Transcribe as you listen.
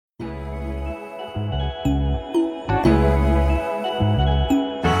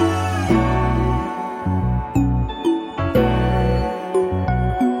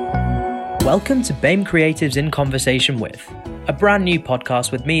Welcome to BAME Creatives in Conversation With, a brand new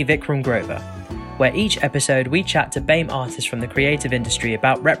podcast with me, Vikram Grover, where each episode we chat to BAME artists from the creative industry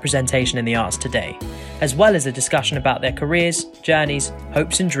about representation in the arts today, as well as a discussion about their careers, journeys,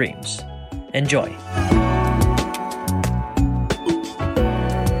 hopes and dreams. Enjoy.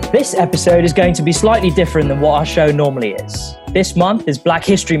 This episode is going to be slightly different than what our show normally is. This month is Black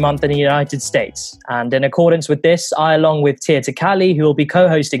History Month in the United States, and in accordance with this, I, along with Tia Takali, who will be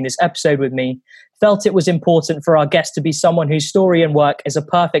co-hosting this episode with me, felt it was important for our guest to be someone whose story and work is a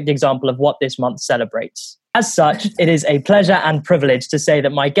perfect example of what this month celebrates. As such, it is a pleasure and privilege to say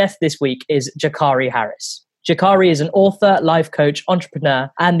that my guest this week is Jakari Harris. Jakari is an author, life coach, entrepreneur,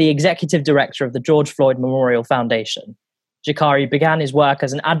 and the executive director of the George Floyd Memorial Foundation. Jakari began his work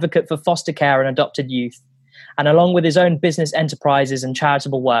as an advocate for foster care and adopted youth, and along with his own business enterprises and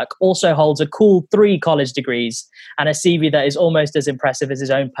charitable work, also holds a cool 3 college degrees and a CV that is almost as impressive as his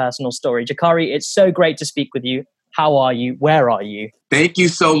own personal story. Jakari, it's so great to speak with you. How are you? Where are you? Thank you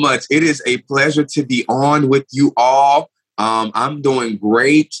so much. It is a pleasure to be on with you all. I'm doing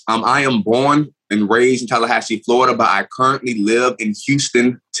great. I am born and raised in Tallahassee, Florida, but I currently live in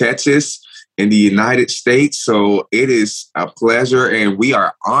Houston, Texas, in the United States. So it is a pleasure, and we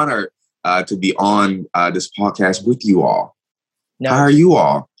are honored to be on this podcast with you all. No, how are you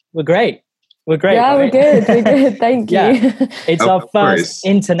all? We're great. We're great. Yeah, right? We're good. Thank you. It's Of our course. first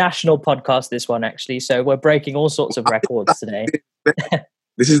international podcast, this one, actually. So we're breaking all sorts of records today.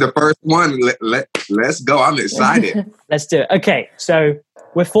 This is the first one. Let's go. I'm excited. Let's do it. Okay, so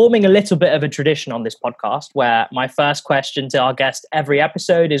we're forming a little bit of a tradition on this podcast where my first question to our guest every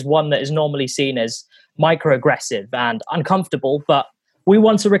episode is one that is normally seen as microaggressive and uncomfortable, but we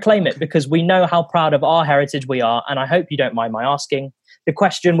want to reclaim it because we know how proud of our heritage we are, and I hope you don't mind my asking. The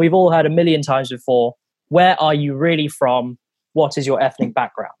question we've all heard a million times before: where are you really from? What is your ethnic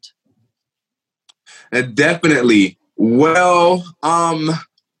background? Definitely. Well,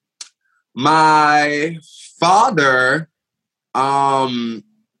 my father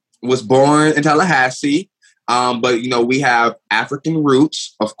was born in Tallahassee, but we have African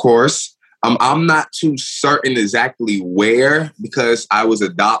roots, of course. I'm not too certain exactly where because I was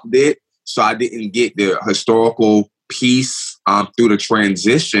adopted, so I didn't get the historical piece through the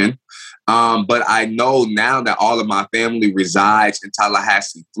transition. But I know now that all of my family resides in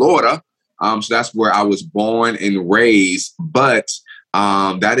Tallahassee, Florida. So that's where I was born and raised. But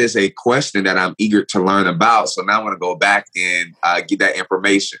that is a question that I'm eager to learn about. So now I want to go back and get that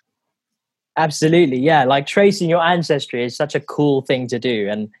information. Absolutely. Yeah. Like tracing your ancestry is such a cool thing to do.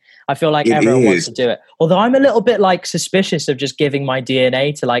 And I feel like everyone wants to do it. Although I'm a little bit like suspicious of just giving my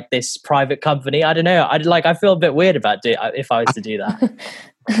DNA to like this private company. I don't know. I feel a bit weird about it if I was to do that.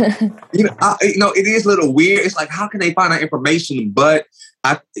 It is a little weird. It's like, how can they find that information? But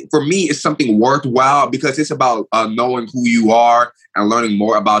for me, it's something worthwhile because it's about knowing who you are and learning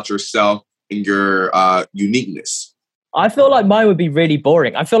more about yourself and your uniqueness. I feel like mine would be really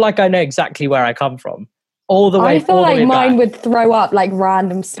boring. I feel like I know exactly where I come from. All the way. I feel like mine would throw up like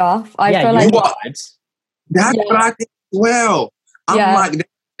random stuff. I feel like that's what I think as well. I'm like,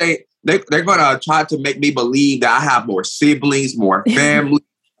 they're gonna try to make me believe that I have more siblings, more family,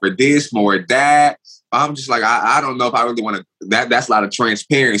 or this, more that. I'm just like, I don't know if I really want to. That's a lot of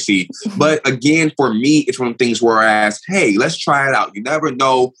transparency. But again, for me, it's one of the things where I ask, hey, let's try it out. You never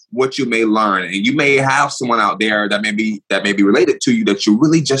know what you may learn, and you may have someone out there that may be related to you that you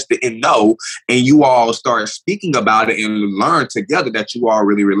really just didn't know, and you all start speaking about it and learn together that you are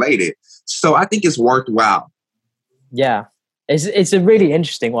really related. So I think it's worthwhile. Yeah, it's a really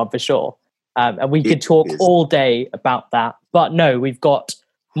interesting one for sure, and we could talk all day about that. But no, we've got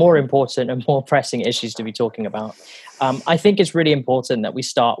more important and more pressing issues to be talking about. I think it's really important that we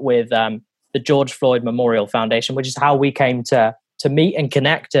start with the George Floyd Memorial Foundation, which is how we came to meet and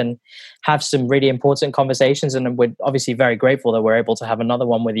connect and have some really important conversations. And we're obviously very grateful that we're able to have another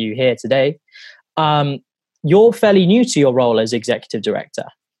one with you here today. You're fairly new to your role as executive director.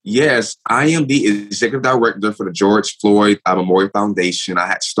 Yes, I am the executive director for the George Floyd Memorial Foundation. I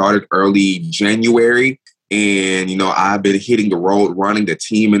had started early January. And, I've been hitting the road running. The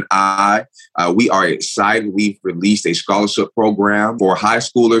team and I, we are excited. We've released a scholarship program for high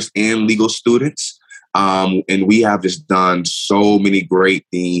schoolers and legal students. And we have just done so many great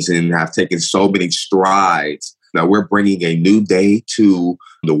things and have taken so many strides. Now we're bringing a new day to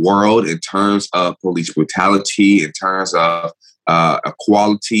the world in terms of police brutality, in terms of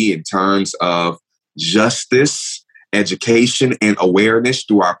equality, in terms of justice, education, and awareness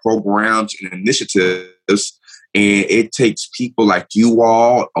through our programs and initiatives. And it takes people like you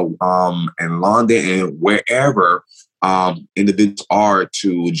all in London and wherever individuals are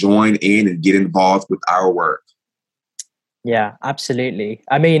to join in and get involved with our work. Yeah, absolutely.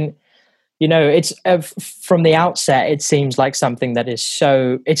 I mean, it's from the outset, it seems like something that is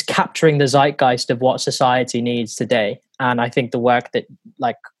it's capturing the zeitgeist of what society needs today. And I think the work that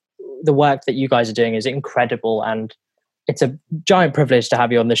you guys are doing is incredible, and it's a giant privilege to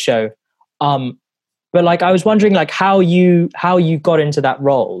have you on the show. But I was wondering how you got into that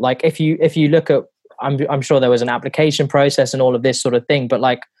role. Like if you look at, I'm sure there was an application process and all of this sort of thing, but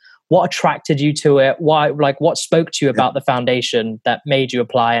what attracted you to it? Why, what spoke to you about the foundation that made you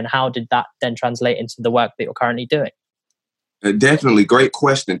apply, and how did that then translate into the work that you're currently doing? Definitely. Great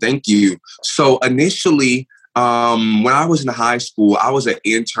question. Thank you. So initially, when I was in high school, I was an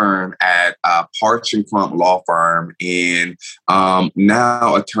intern at Parch and Crump Law Firm, and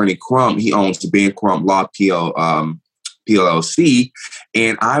now Attorney Crump, he owns the Ben Crump Law PLLC,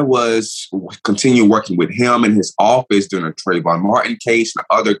 and I was continue working with him in his office during the Trayvon Martin case and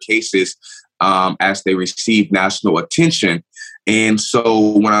other cases as they received national attention. And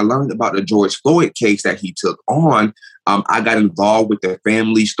so when I learned about the George Floyd case that he took on, I got involved with the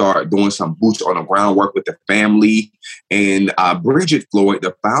family, started doing some boots on the ground work with the family. And Bridget Floyd,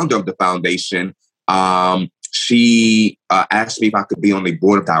 the founder of the foundation, she asked me if I could be on the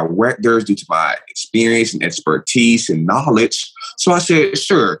board of directors due to my experience and expertise and knowledge. So I said,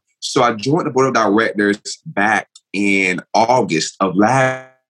 sure. So I joined the board of directors back in August of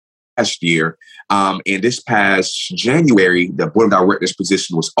last year. And this past January, the board of directors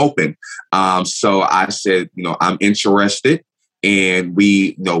position was open. So I said, I'm interested. And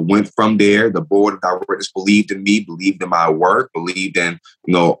we, went from there. The board of directors believed in me, believed in my work, believed in,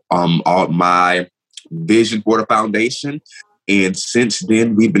 all my vision for the foundation. And since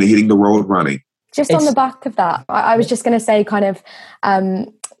then, we've been hitting the road running. Just on the back of that, I was just going to say kind of,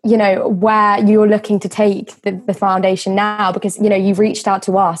 where you're looking to take the foundation now, because, you've reached out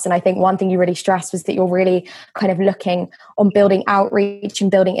to us. And I think one thing you really stressed was that you're really kind of looking on building outreach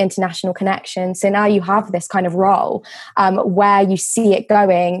and building international connections. So now you have this kind of role where you see it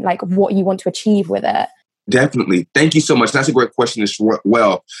going, like what you want to achieve with it. Definitely. Thank you so much. That's a great question as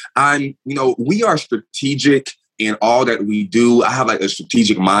well. We are strategic in all that we do. I have a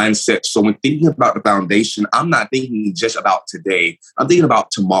strategic mindset. So when thinking about the foundation, I'm not thinking just about today. I'm thinking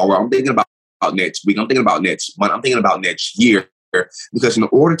about tomorrow. I'm thinking about next week. I'm thinking about next month. I'm thinking about next year. Because in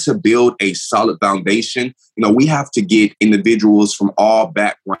order to build a solid foundation, we have to get individuals from all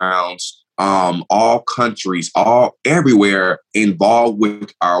backgrounds, all countries, everywhere involved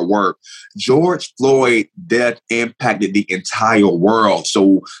with our work. George Floyd death impacted the entire world.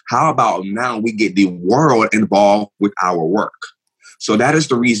 So how about now we get the world involved with our work? So that is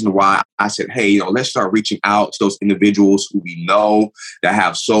the reason why I said, hey, let's start reaching out to those individuals who we know that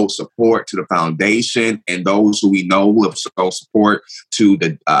have shown support to the foundation, and those who we know who have shown support to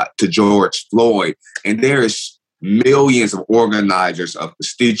to George Floyd. And there is millions of organizers, of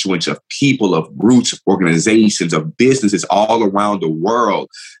constituents, of people, of groups, of organizations, of businesses all around the world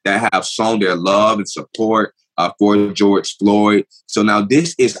that have shown their love and support for George Floyd. So now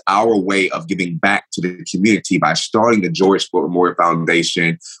this is our way of giving back to the community by starting the George Floyd Memorial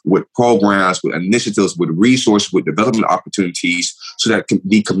Foundation with programs, with initiatives, with resources, with development opportunities, so that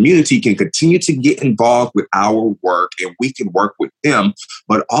the community can continue to get involved with our work and we can work with them,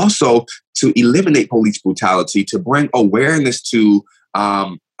 but also to eliminate police brutality, to bring awareness to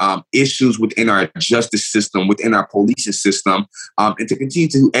issues within our justice system, within our policing system, and to continue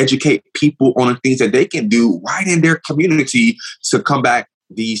to educate people on the things that they can do right in their community to combat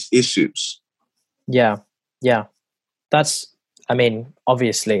these issues. Yeah.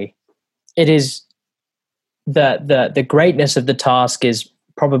 Obviously, it is the greatness of the task is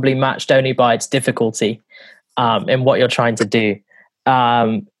probably matched only by its difficulty in what you're trying to do.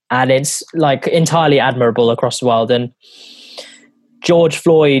 And it's entirely admirable across the world. And George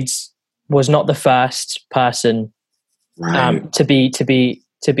Floyd was not the first person to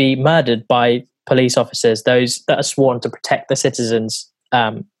be murdered by police officers, those that are sworn to protect the citizens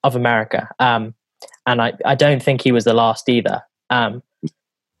of America. And I don't think he was the last either.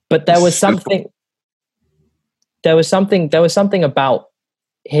 But there was something about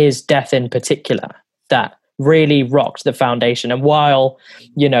his death in particular that really rocked the foundation. And while,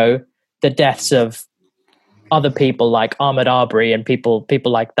 the deaths of other people like Ahmaud Arbery and people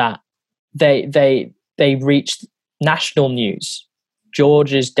like that, they reached national news.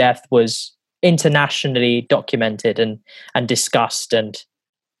 George's death was internationally documented and discussed and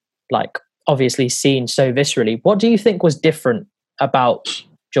obviously seen so viscerally. What do you think was different about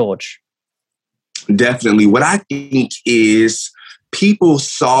George? Definitely. What I think is people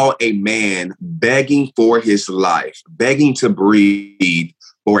saw a man begging for his life, begging to breathe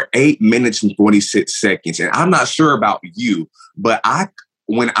for 8 minutes and 46 seconds. And I'm not sure about you, but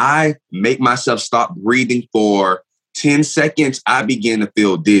when I make myself stop breathing for 10 seconds, I begin to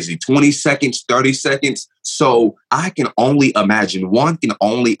feel dizzy. 20 seconds, 30 seconds. So I can only imagine, one can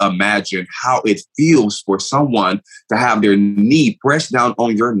only imagine how it feels for someone to have their knee pressed down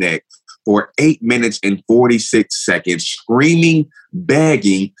on your neck for 8 minutes and 46 seconds, screaming,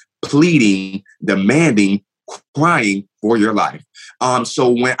 begging, pleading, demanding, crying for your life. So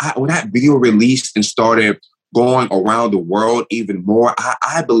when that video released and started going around the world even more,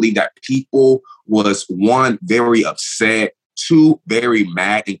 I believe that people was, one, very upset, two, very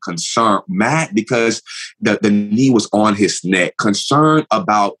mad and concerned. Mad because the knee was on his neck. Concerned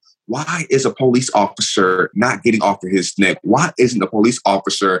about, why is a police officer not getting off of his neck? Why isn't a police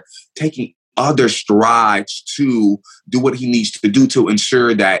officer taking other strides to do what he needs to do to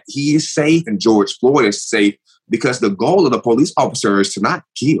ensure that he is safe and George Floyd is safe? Because the goal of the police officer is to not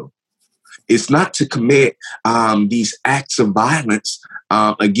kill. It's not to commit these acts of violence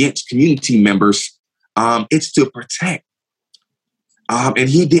against community members. It's to protect. And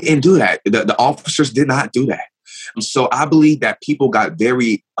he didn't do that. The officers did not do that. So I believe that people got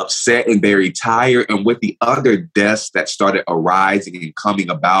very upset and very tired. And with the other deaths that started arising and coming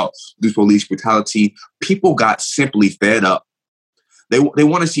about through police brutality, people got simply fed up. They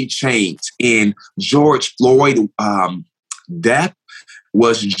want to see change. And George Floyd death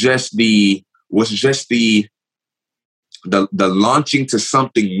was just the launching to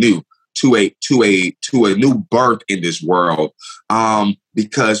something new, to a new birth in this world,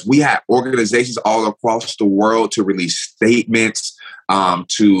 because we had organizations all across the world to release statements,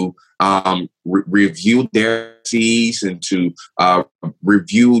 to review their Cs and to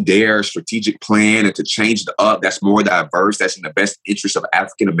review their strategic plan and to change it up. That's more diverse. That's in the best interest of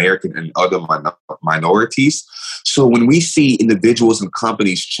African American and other minorities. So when we see individuals and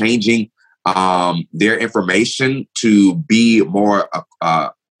companies changing their information to be more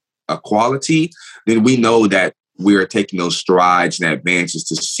equality, then we know that we're taking those strides and advances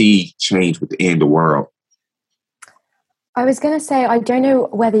to see change within the world. I was going to say, I don't know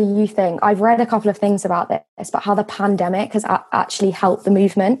whether you think, I've read a couple of things about this, but how the pandemic has actually helped the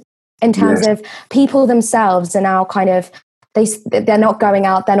movement in terms of people themselves are now kind of, they're not going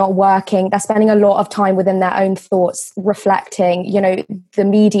out, they're not working, they're spending a lot of time within their own thoughts, reflecting. You know, the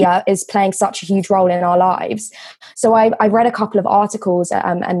media is playing such a huge role in our lives. So I read a couple of articles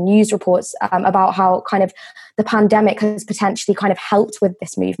and news reports about how kind of the pandemic has potentially kind of helped with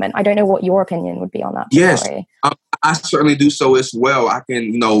this movement. I don't know what your opinion would be on that. Yes, I certainly do so as well. I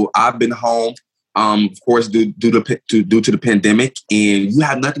can, I've been home, of course, due to the pandemic, and you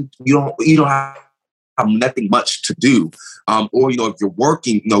have nothing. You don't have nothing much to do, or if you're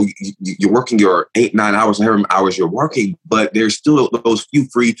working, you're working your 8-9 hours, however hours you're working, but there's still those few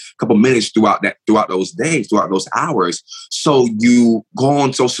free couple minutes throughout those days, throughout those hours. So you go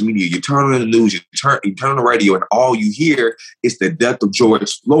on social media, you turn on the news, you turn on the radio, and all you hear is the death of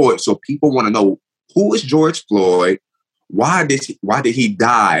George Floyd. So people want to know, who is George Floyd? Why did he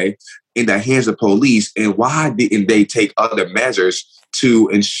die in the hands of police, and why didn't they take other measures to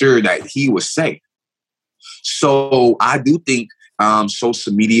ensure that he was safe? So I do think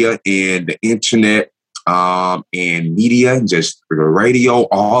social media and the internet and media, and just the radio,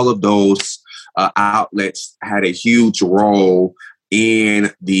 all of those outlets had a huge role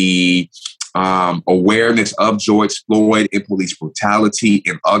in the awareness of George Floyd and police brutality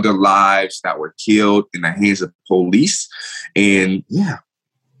and other lives that were killed in the hands of police. And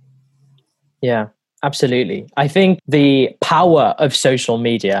yeah, absolutely. I think the power of social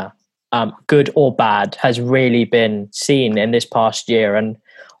media, good or bad, has really been seen in this past year. And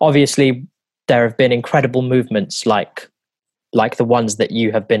obviously there have been incredible movements like the ones that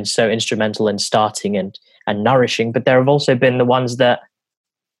you have been so instrumental in starting and nourishing, but there have also been the ones that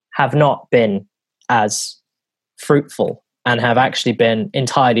have not been as fruitful and have actually been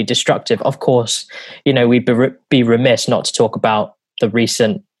entirely destructive. Of course, we'd be remiss not to talk about the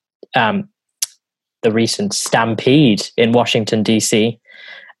recent stampede in Washington, D.C.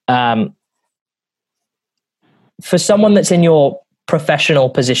 For someone that's in your professional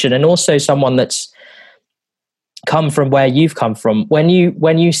position, and also someone that's come from where you've come from, when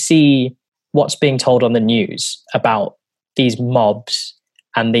you see what's being told on the news about these mobs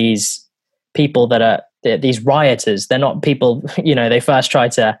and these people that are these rioters, they're not people, they first try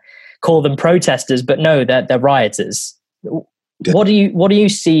to call them protesters, but no, they're rioters. What do you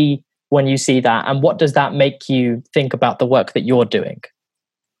see when you see that, and what does that make you think about the work that you're doing?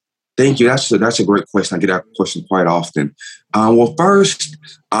 Thank you. That's a great question. I get that question quite often. Well, first,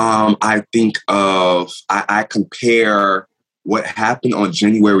 I think I compare what happened on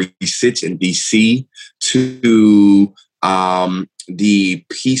January 6th in D.C. to the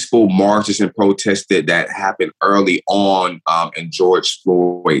peaceful marches and protests that happened early on in George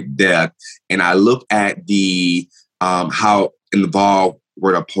Floyd's death, and I look at the how involved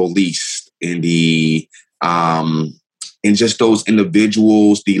were the police in the and just those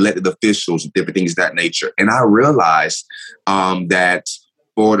individuals, the elected officials, different things of that nature. And I realized that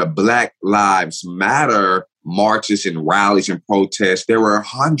for the Black Lives Matter marches and rallies and protests, there were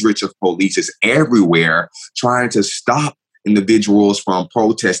hundreds of police everywhere trying to stop individuals from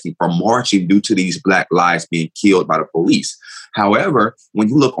protesting, from marching due to these Black lives being killed by the police. However, when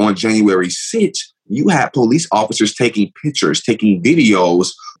you look on January 6th, you had police officers taking pictures, taking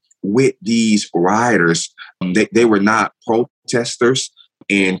videos with these rioters. They were not protesters,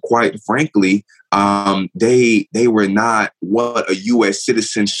 and quite frankly, they were not what a U.S.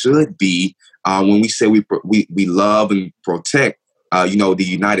 citizen should be. When we say we love and protect, the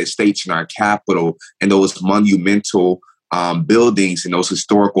United States and our capital and those monumental buildings and those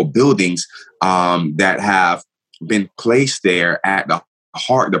historical buildings that have been placed there at the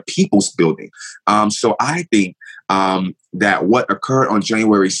heart, the people's building. So I think that what occurred on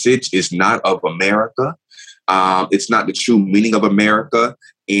January 6th is not of America. It's not the true meaning of America.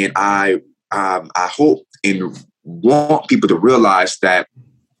 And I hope and want people to realize that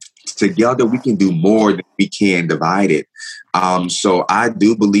together we can do more than we can divided. So I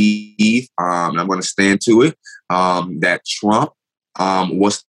do believe, and I'm going to stand to it, that Trump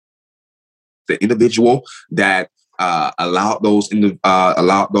was the individual that allowed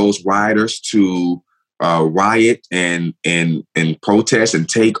those rioters to riot and protest and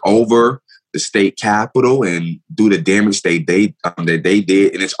take over the state capitol and do the damage that they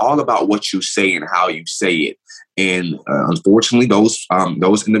did. And it's all about what you say and how you say it. And unfortunately,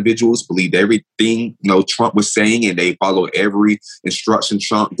 those individuals believed everything Trump was saying, and they followed every instruction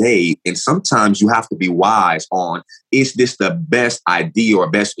Trump gave. And sometimes you have to be wise on, is this the best idea or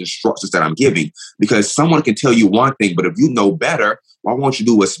best instructions that I'm giving? Because someone can tell you one thing, but if you know better, why won't you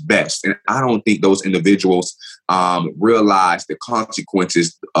do what's best? And I don't think those individuals realize the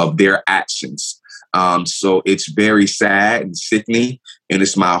consequences of their actions. So it's very sad and sickening, and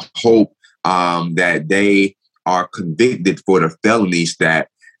it's my hope that they are convicted for the felonies that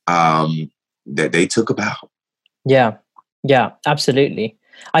they took about. Yeah, absolutely.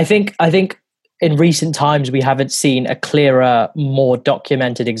 I think in recent times we haven't seen a clearer, more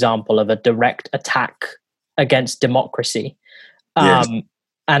documented example of a direct attack against democracy. Yes.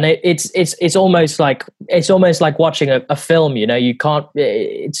 And it's almost like watching a film. You can't.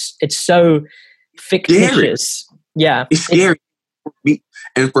 It's so fictitious. Scary. Yeah, it's scary.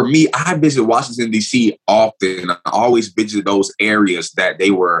 And for me, I visit Washington, D.C. often. I always visit those areas that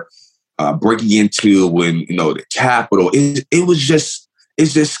they were breaking into when, the Capitol. It's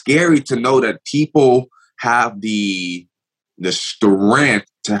just scary to know that people have the strength,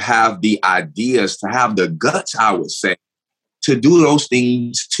 to have the ideas, to have the guts, I would say, to do those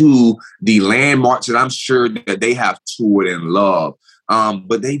things to the landmarks that I'm sure that they have toured and loved.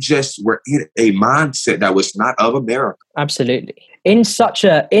 But they just were in a mindset that was not of America. Absolutely. In such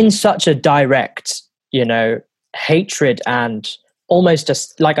a direct, hatred and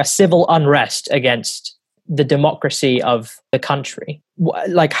almost like a civil unrest against the democracy of the country.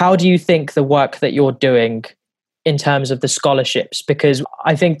 Like, how do you think the work that you're doing in terms of the scholarships? Because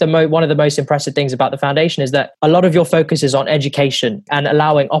I think one of the most impressive things about the foundation is that a lot of your focus is on education and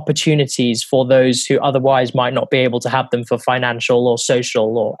allowing opportunities for those who otherwise might not be able to have them for financial or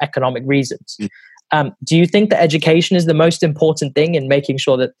social or economic reasons. Do you think that education is the most important thing in making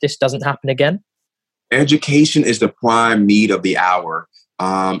sure that this doesn't happen again? Education is the prime need of the hour.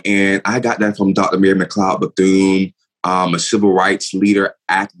 And I got that from Dr. Mary McLeod Bethune, a civil rights leader,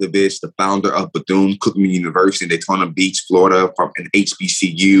 activist, the founder of Bethune-Cookman University in Daytona Beach, Florida, from an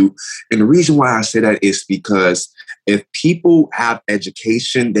HBCU. And the reason why I say that is because if people have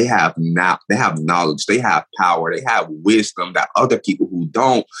education, they have knowledge, they have power, they have wisdom that other people who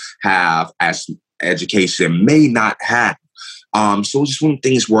don't have as education may not have. So just one of the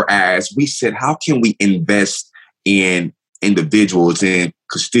things, whereas we said, how can we invest in individuals and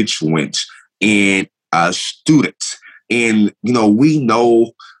constituents and students? And, we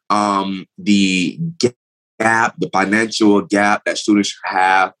know the gap, the financial gap that students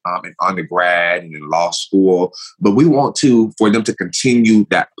have in undergrad and in law school. But we want for them to continue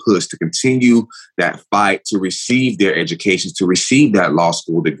that push, to continue that fight, to receive their education, to receive that law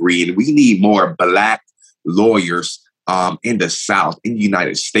school degree. And we need more Black lawyers in the South, in the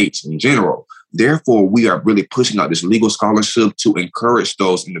United States in general. Therefore, we are really pushing out this legal scholarship to encourage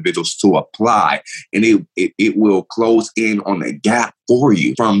those individuals to apply, and it will close in on the gap for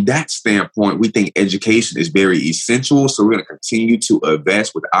you. From that standpoint, we think education is very essential. So we're going to continue to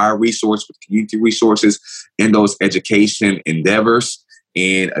invest with our resources, with community resources in those education endeavors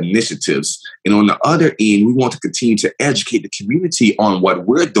and initiatives. And on the other end, we want to continue to educate the community on what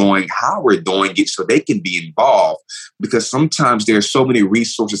we're doing, how we're doing it, so they can be involved. Because sometimes there's so many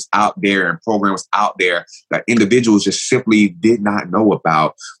resources out there and programs out there that individuals just simply did not know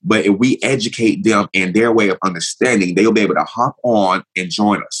about. But if we educate them in their way of understanding, they'll be able to hop on and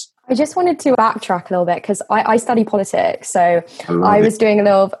join us. I just wanted to backtrack a little bit because I study politics. So I was doing a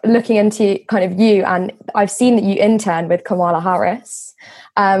little looking into kind of you, and I've seen that you interned with Kamala Harris,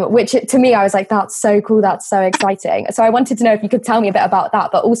 which to me, I was like, that's so cool. That's so exciting. So I wanted to know if you could tell me a bit about that,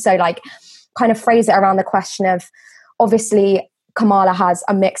 but also like kind of phrase it around the question of, obviously, Kamala has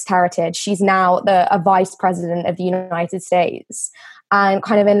a mixed heritage. She's now a vice president of the United States. And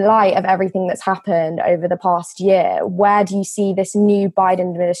kind of in light of everything that's happened over the past year, where do you see this new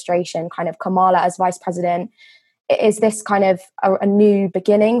Biden administration, kind of Kamala as vice president? Is this kind of a new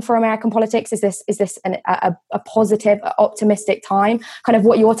beginning for American politics? Is this a positive, optimistic time? Kind of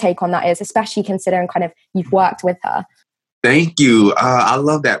what your take on that is, especially considering kind of you've worked with her. Thank you. I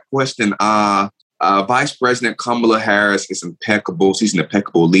love that question. Vice President Kamala Harris is impeccable. She's an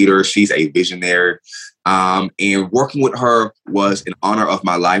impeccable leader. She's a visionary. And working with her was an honor of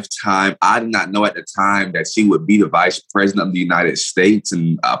my lifetime. I did not know at the time that she would be the vice president of the United States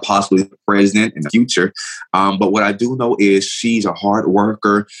and possibly the president in the future. But what I do know is she's a hard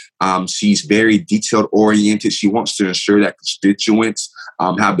worker. She's very detailed oriented. She wants to ensure that constituents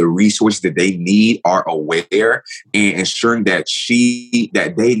have the resources that they need, are aware, and ensuring that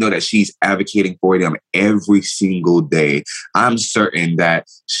they know that she's advocating for them every single day. I'm certain that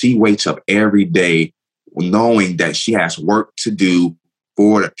she wakes up every day knowing that she has work to do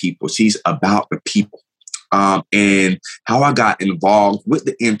for the people. She's about the people. And how I got involved with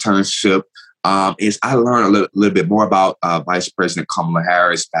the internship is I learned a little bit more about Vice President Kamala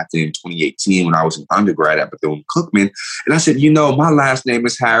Harris back in 2018 when I was an undergrad at Bethune-Cookman. And I said, my last name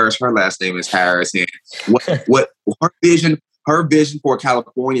is Harris, her last name is Harris. And what her vision for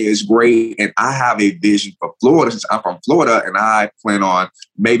California is great. And I have a vision for Florida since I'm from Florida, and I plan on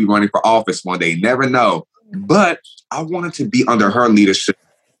maybe running for office one day. Never know. But I wanted to be under her leadership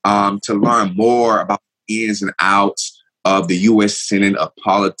to learn more about the ins and outs of the U.S. Senate, of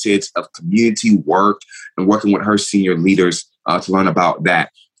politics, of community work, and working with her senior leaders to learn about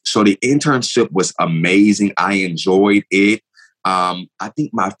that. So the internship was amazing. I enjoyed it. I think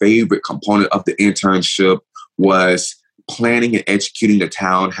my favorite component of the internship was planning and executing the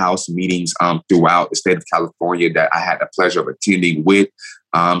townhouse meetings throughout the state of California that I had the pleasure of attending with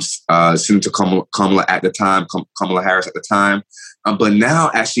Senator Kamala at the time, Kamala Harris at the time. But now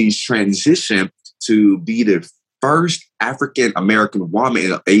as she's transitioned to be the first African-American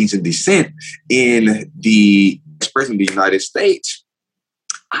woman of Asian descent in the President of the United States,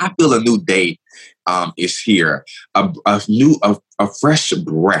 I feel a new day is here, a fresh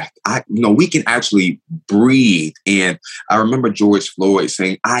breath. We can actually breathe. And I remember George Floyd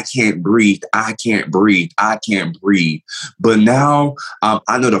saying, I can't breathe, I can't breathe, I can't breathe. But now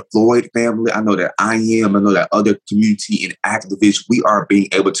I know the Floyd family, I know that I know that other community and activists, we are being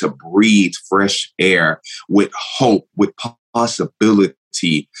able to breathe fresh air with hope, with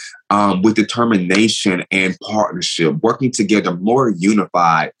possibility, with determination and partnership, working together, more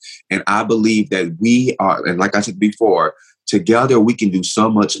unified. And I believe that we are, and like I said before, together we can do so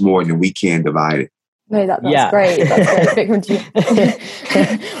much more than we can divided. No, that's great. That's great.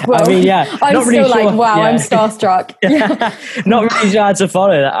 Well, I mean, yeah. I'm not still really sure. like, wow, Yeah. I'm starstruck. Yeah. Not really sure how to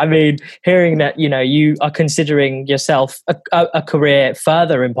follow that. I mean, hearing that, you are considering yourself a career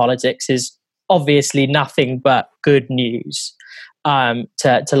further in politics is obviously nothing but good news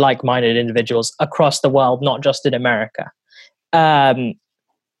to like-minded individuals across the world, not just in America.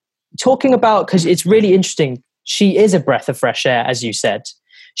 Talking about, because it's really interesting, she is a breath of fresh air, as you said.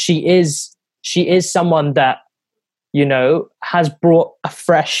 She is someone that, has brought a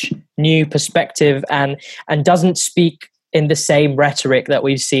fresh, new perspective and doesn't speak in the same rhetoric that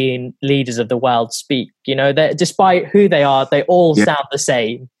we've seen leaders of the world speak. That despite who they are, they all sound the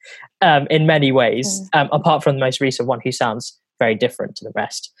same in many ways, apart from the most recent one who sounds very different to the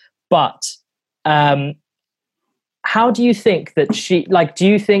rest. But how do you think that do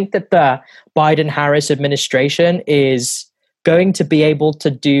you think that the Biden-Harris administration is going to be able to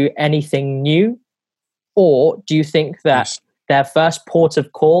do anything new? Or do you think that their first port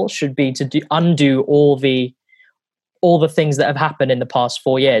of call should be to undo all the all the things that have happened in the past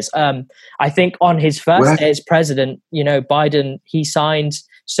 4 years. I think on his first day as president, Biden, he signed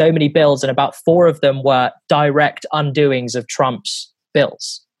so many bills, and about 4 of them were direct undoings of Trump's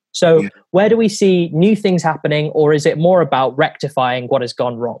bills. So where do we see new things happening, or is it more about rectifying what has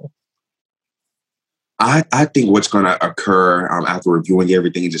gone wrong? I think what's going to occur after reviewing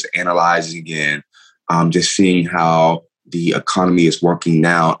everything and just analyzing again, just seeing how the economy is working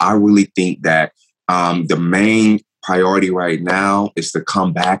now, I really think that the main priority right now is to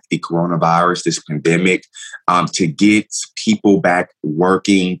combat the coronavirus, this pandemic, to get people back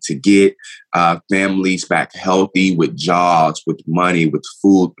working, to get families back healthy with jobs, with money, with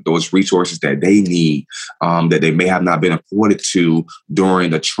food, those resources that they need, that they may have not been afforded to during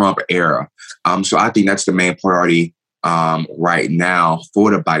the Trump era. So I think that's the main priority right now for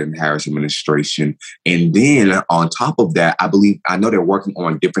the Biden-Harris administration. And then on top of that, I know they're working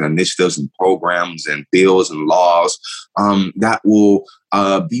on different initiatives and programs and bills and laws that will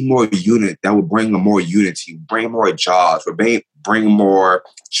be more that will bring more unity, bring more jobs, bring more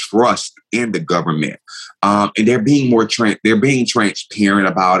trust in the government. And they're being transparent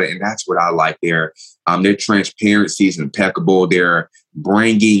about it. And that's what I like. Their transparency is impeccable. They're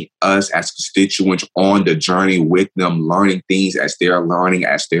bringing us as constituents on the journey with them, learning things as they're learning,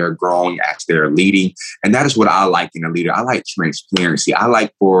 as they're growing, as they're leading. And that is what I like in a leader. I like transparency. I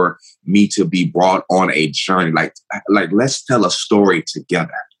like for me to be brought on a journey. Like let's tell a story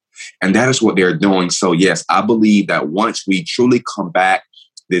together. And that is what they're doing. So yes, I believe that once we truly combat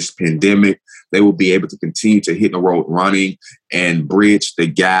this pandemic, they will be able to continue to hit the road running and bridge the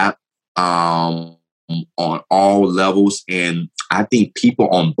gap on all levels. And I think people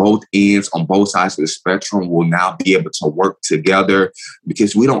on both ends, on both sides of the spectrum, will now be able to work together,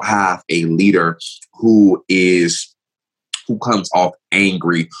 because we don't have a leader who comes off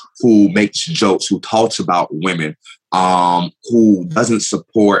angry, who makes jokes, who talks about women, who doesn't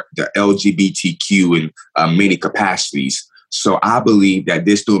support the LGBTQ in many capacities. So I believe that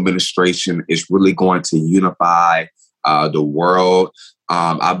this new administration is really going to unify the world.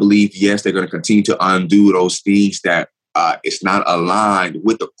 I believe, yes, they're going to continue to undo those things that is not aligned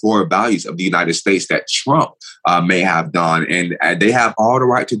with the core values of the United States that Trump may have done. And they have all the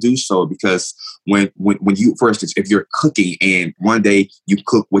right to do so, because when you, for instance, if you're cooking and one day you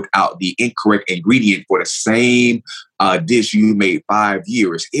cook without the incorrect ingredient for the same dish you made 5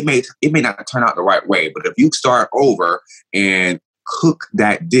 years, it may not turn out the right way. But if you start over and cook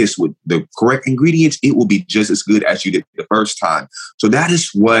that dish with the correct ingredients, it will be just as good as you did the first time. So that is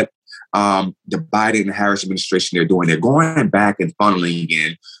what the Biden and Harris administration are doing. They're going back and funneling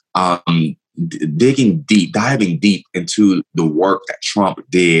in, diving deep into the work that Trump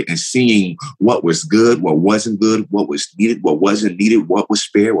did and seeing what was good, what wasn't good, what was needed, what wasn't needed, what was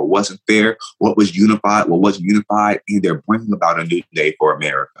fair, what wasn't fair, what was unified, what wasn't unified. And they're bringing about a new day for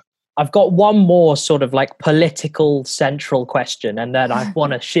America. I've got one more sort of like political central question, and then I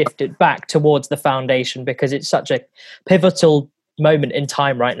want to shift it back towards the foundation, because it's such a pivotal moment in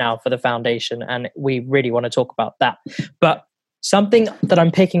time right now for the foundation, and we really want to talk about that. But something that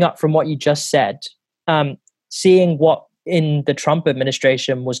I'm picking up from what you just said, seeing what in the Trump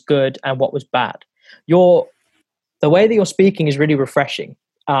administration was good and what was bad, the way that you're speaking is really refreshing,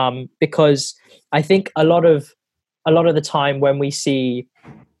 because I think a lot of the time when we see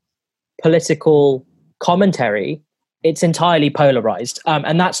political commentary, it's entirely polarized.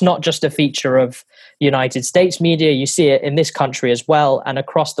 And that's not just a feature of United States media. You see it in this country as well, and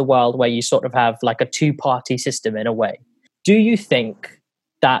across the world, where you sort of have like a two-party system in a way. Do you think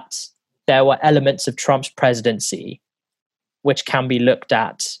that there were elements of Trump's presidency which can be looked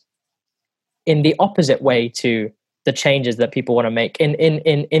at in the opposite way to the changes that people want to make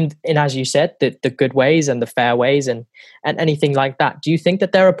in as you said, the good ways and the fair ways and anything like that? Do you think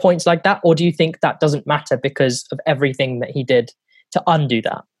that there are points like that, or do you think that doesn't matter because of everything that he did to undo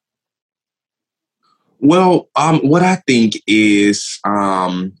that? Well, what I think is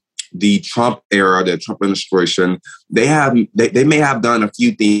the Trump era, the Trump administration, they may have done a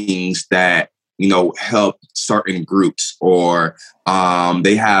few things that help certain groups, or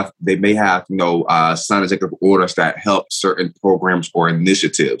they may have signed executive orders that help certain programs or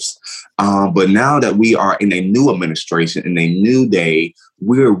initiatives. But now that we are in a new administration, in a new day,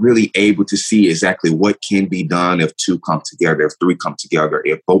 we're really able to see exactly what can be done if two come together, if three come together,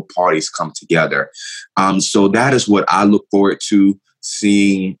 if both parties come together. So that is what I look forward to,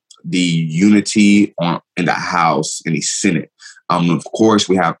 seeing the unity in the House and the Senate. Of course,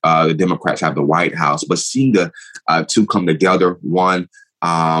 we have the Democrats have the White House, but seeing the two come together, one,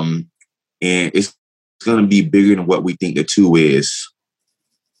 and it's going to be bigger than what we think the two is.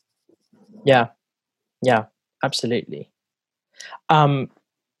 Yeah. Absolutely.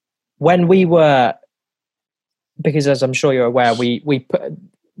 When we were, because as I'm sure you're aware,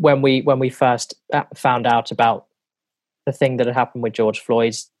 when we first found out about the thing that had happened with George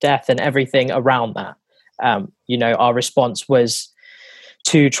Floyd's death and everything around that, our response was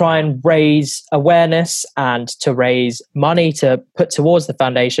to try and raise awareness and to raise money to put towards the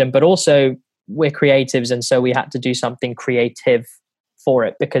foundation, but also we're creatives, and so we had to do something creative for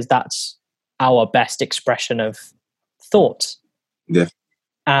it because that's our best expression of thought. Yeah.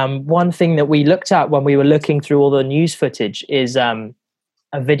 One thing that we looked at when we were looking through all the news footage is a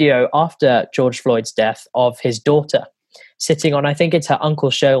video after George Floyd's death of his daughter sitting on, I think it's her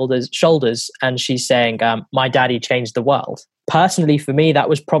uncle's shoulders, and she's saying, "My daddy changed the world." Personally, for me, that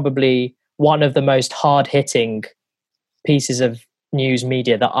was probably one of the most hard-hitting pieces of news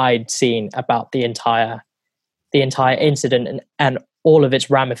media that I'd seen about the entire incident and all of its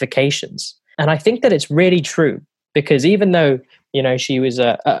ramifications. And I think that it's really true because even though, she was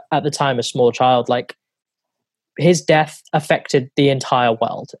at the time a small child, like his death affected the entire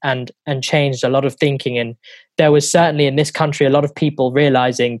world and changed a lot of thinking. And there was certainly in this country a lot of people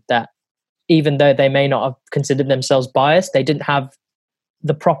realizing that even though they may not have considered themselves biased, they didn't have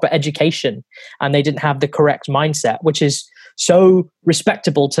the proper education and they didn't have the correct mindset, which is so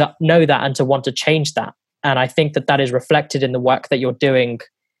respectable to know that and to want to change that. And I think that is reflected in the work that you're doing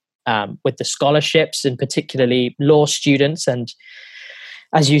with the scholarships and particularly law students. And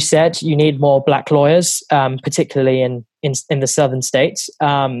as you said, you need more Black lawyers, particularly in the southern states.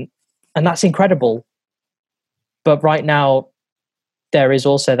 And that's incredible. But right now, there is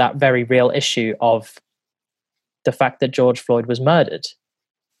also that very real issue of the fact that George Floyd was murdered.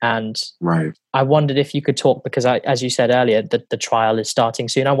 And right. I wondered if you could talk, because as you said earlier, that the trial is starting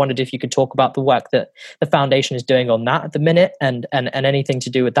soon. I wondered if you could talk about the work that the foundation is doing on that at the minute and anything to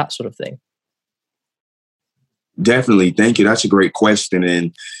do with that sort of thing. Definitely. Thank you. That's a great question.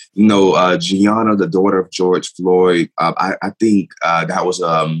 And, Gianna, the daughter of George Floyd, I think that was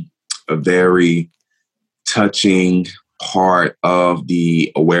a very touching part of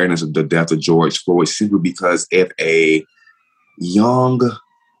the awareness of the death of George Floyd, simply because if a young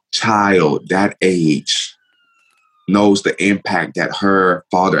child that age knows the impact that her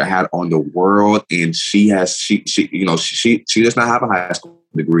father had on the world, and she does not have a high school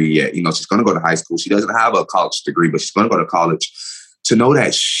degree yet. She's going to go to high school. She doesn't have a college degree, but she's going to go to college. To know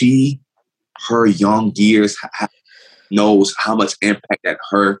that her young years knows how much impact that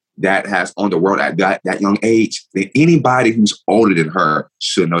her dad has on the world at that young age, then anybody who's older than her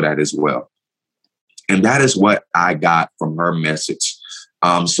should know that as well. And that is what I got from her message.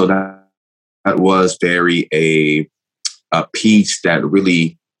 So that was very a piece that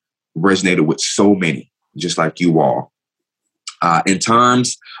really resonated with so many, just like you all. In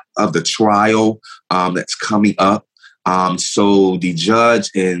terms of the trial that's coming up, so the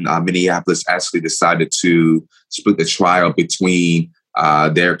judge in Minneapolis actually decided to split the trial between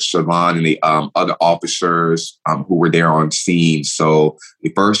Derek Chauvin and the other officers who were there on scene. So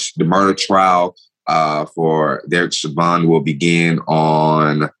the murder trial for Derek Chauvin will begin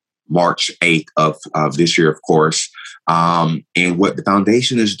on March 8th of this year, of course. And what the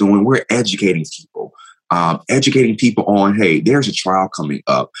foundation is doing, we're educating people. On, hey, there's a trial coming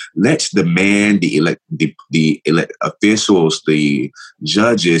up. Let's demand the elect officials, the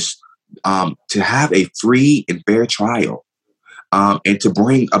judges, to have a free and fair trial, and to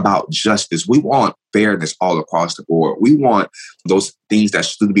bring about justice. We want fairness all across the board. We want those things that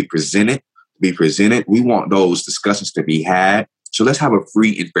should be presented. We want those discussions to be had. So let's have a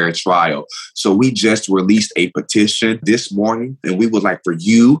free and fair trial. So we just released a petition this morning, and we would like for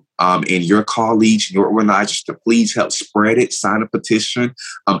you and your colleagues, your organizers, to please help spread it, sign a petition,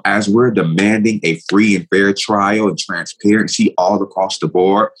 as we're demanding a free and fair trial and transparency all across the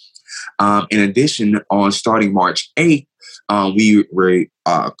board. In addition, on starting March 8th,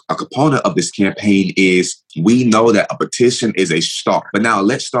 a component of this campaign is we know that a petition is a start, but now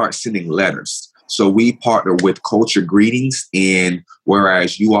let's start sending letters. So we partner with Culture Greetings, and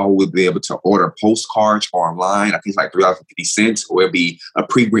whereas you all will be able to order postcards online, I think it's like $3.50, or it'll be a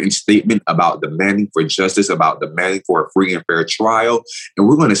pre-written statement about demanding for justice, about demanding for a free and fair trial. And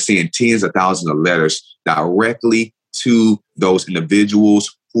we're going to send tens of thousands of letters directly to those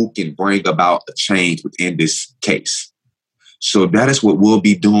individuals who can bring about a change within this case. So that is what we'll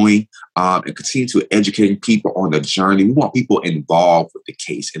be doing, and continue to educating people on the journey. We want people involved with the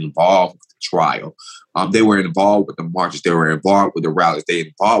case, involved with the trial. They were involved with the marches. They were involved with the rallies. They were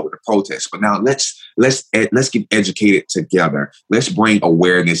involved with the protests. But now let's get educated together. Let's bring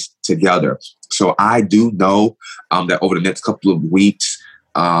awareness together. So I do know that over the next couple of weeks,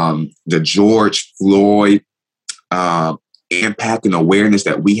 the George Floyd impact and awareness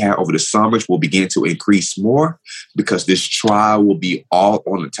that we had over the summers will begin to increase more, because this trial will be all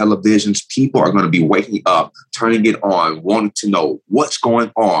on the televisions. People are going to be waking up, turning it on, wanting to know what's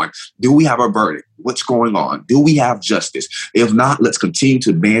going on. Do we have a verdict? What's going on? Do we have justice? If not, let's continue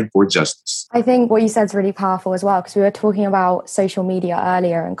to demand for justice. I think what you said is really powerful as well, because we were talking about social media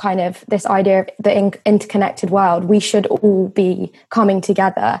earlier and kind of this idea of the interconnected world. We should all be coming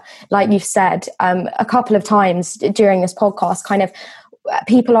together. Like you've said a couple of times during this podcast, kind of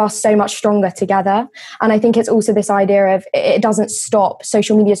people are so much stronger together. And I think it's also this idea of it doesn't stop.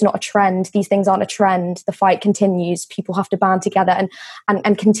 Social media is not a trend. These things aren't a trend. The fight continues. People have to band together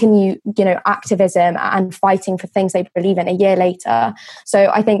and continue, activism and fighting for things they believe in a year later. So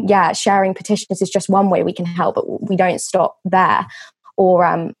I think, sharing petitions is just one way we can help, but we don't stop there.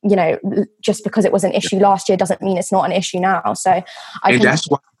 Or, just because it was an issue last year doesn't mean it's not an issue now. So that's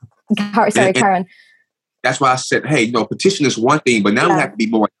why. Sorry, Karen. That's why I said, hey, petition is one thing, but now we have to be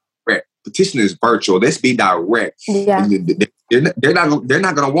more direct. Petition is virtual. Let's be direct. Yeah. They're not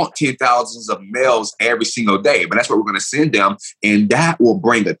going to want 10,000s of mails every single day, but that's what we're going to send them, and that will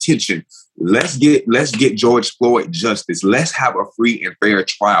bring attention. Let's get George Floyd justice. Let's have a free and fair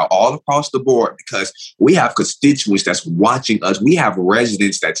trial all across the board, because we have constituents that's watching us. We have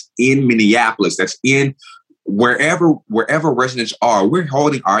residents that's in Minneapolis, that's in wherever residents are. We're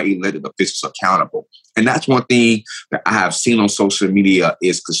holding our elected officials accountable. And that's one thing that I have seen on social media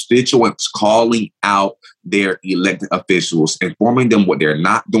is constituents calling out their elected officials, informing them what they're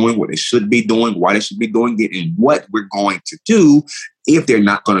not doing, what they should be doing, why they should be doing it, and what we're going to do if they're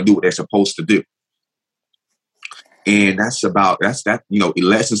not going to do what they're supposed to do. And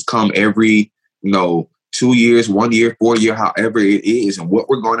elections come every, 2 years, 1 year, 4 year, however it is. And what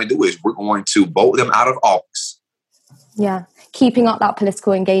we're going to do is we're going to vote them out of office. Yeah. Keeping up that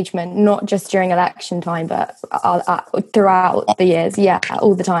political engagement, not just during election time, but throughout the years. Yeah,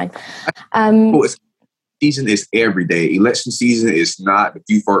 all the time. Season is every day. Election season is not a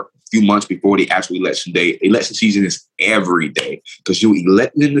few months before the actual election day. Election season is every day, because you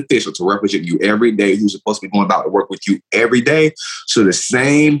elect an official to represent you every day, who's supposed to be going about to work with you every day. So the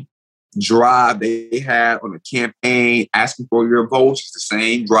same drive they had on the campaign asking for your votes is the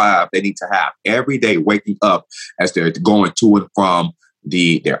same drive they need to have every day, waking up as they're going to and from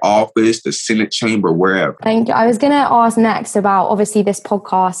their office, the Senate chamber, wherever. Thank you. I was going to ask next about, obviously this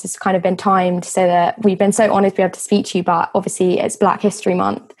podcast has kind of been timed so that we've been so honored to be able to speak to you, but obviously it's Black History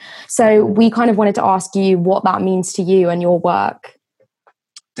Month. So we kind of wanted to ask you what that means to you and your work.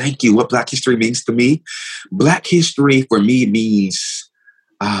 Thank you. What Black history means to me? Black history for me means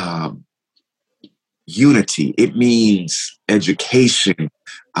unity. It means education.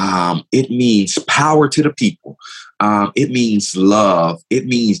 It means power to the people. It means love. It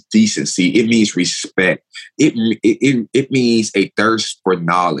means decency. It means respect. It means a thirst for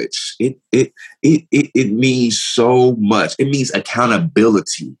knowledge. It means so much. It means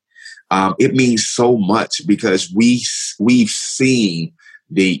accountability. It means so much because we've seen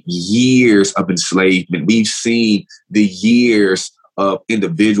the years of enslavement. We've seen the years of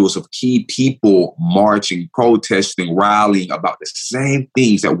individuals, of key people marching, protesting, rallying about the same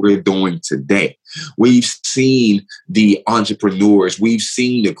things that we're doing today. We've seen the entrepreneurs, we've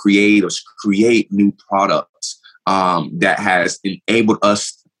seen the creators create new products that has enabled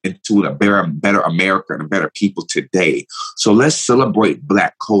us into a better America and a better people today. So let's celebrate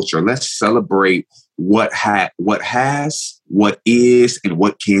Black culture. Let's celebrate what has, what is, and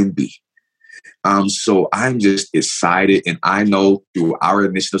what can be. So I'm just excited, and I know through our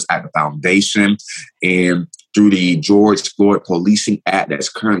initiatives at the foundation and through the George Floyd Policing Act that's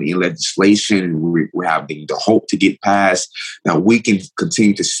currently in legislation, we're having the hope to get passed, that we can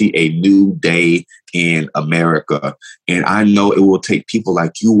continue to see a new day in America. And I know it will take people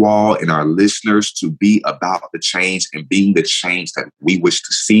like you all and our listeners to be about the change and being the change that we wish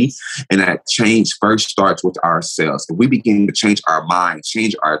to see. And that change first starts with ourselves. If we begin to change our minds,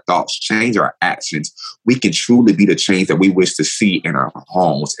 change our thoughts, change our actions, we can truly be the change that we wish to see in our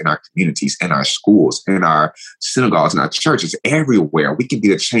homes, in our communities, in our schools, in our synagogues, in our churches, everywhere. We can be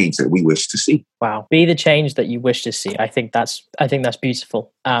the change that we wish to see. Wow. Be the change that you wish to see. I think that's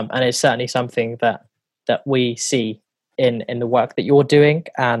beautiful. And it's certainly something that we see in the work that you're doing.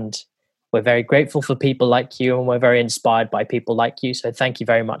 And we're very grateful for people like you, and we're very inspired by people like you. So thank you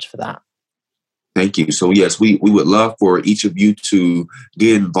very much for that. Thank you. So yes, we would love for each of you to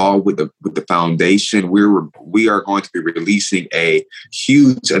get involved with the foundation. We are going to be releasing a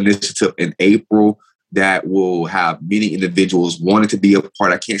huge initiative in April that will have many individuals wanting to be a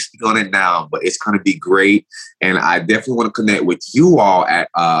part. I can't speak on it now, but it's going to be great. And I definitely want to connect with you all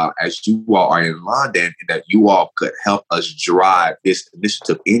as you all are in London, and that you all could help us drive this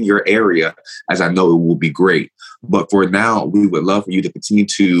initiative in your area, as I know it will be great. But for now, we would love for you to continue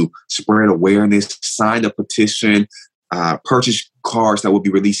to spread awareness, sign a petition, purchase cards that we'll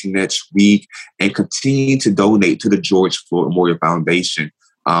be releasing next week, and continue to donate to the George Floyd Memorial Foundation.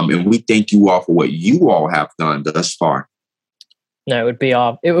 And we thank you all for what you all have done thus far. No, it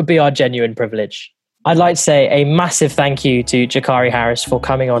would be our genuine privilege. I'd like to say a massive thank you to Jakari Harris for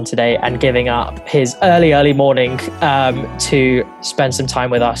coming on today and giving up his early morning to spend some time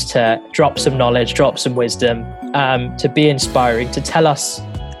with us, to drop some knowledge, drop some wisdom, to be inspiring, to tell us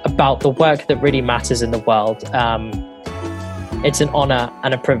about the work that really matters in the world. It's an honor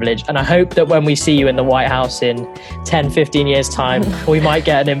and a privilege. And I hope that when we see you in the White House in 10, 15 years time, we might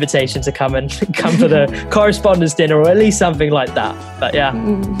get an invitation to come for the correspondence dinner, or at least something like that. But yeah.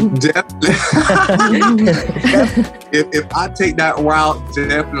 Definitely. if I take that route,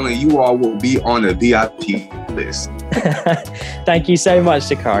 definitely you all will be on the VIP list. Thank you so much,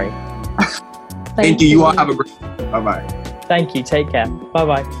 Jakari. Thank you. You all have a great day. Bye-bye. Thank you. Take care.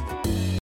 Bye-bye.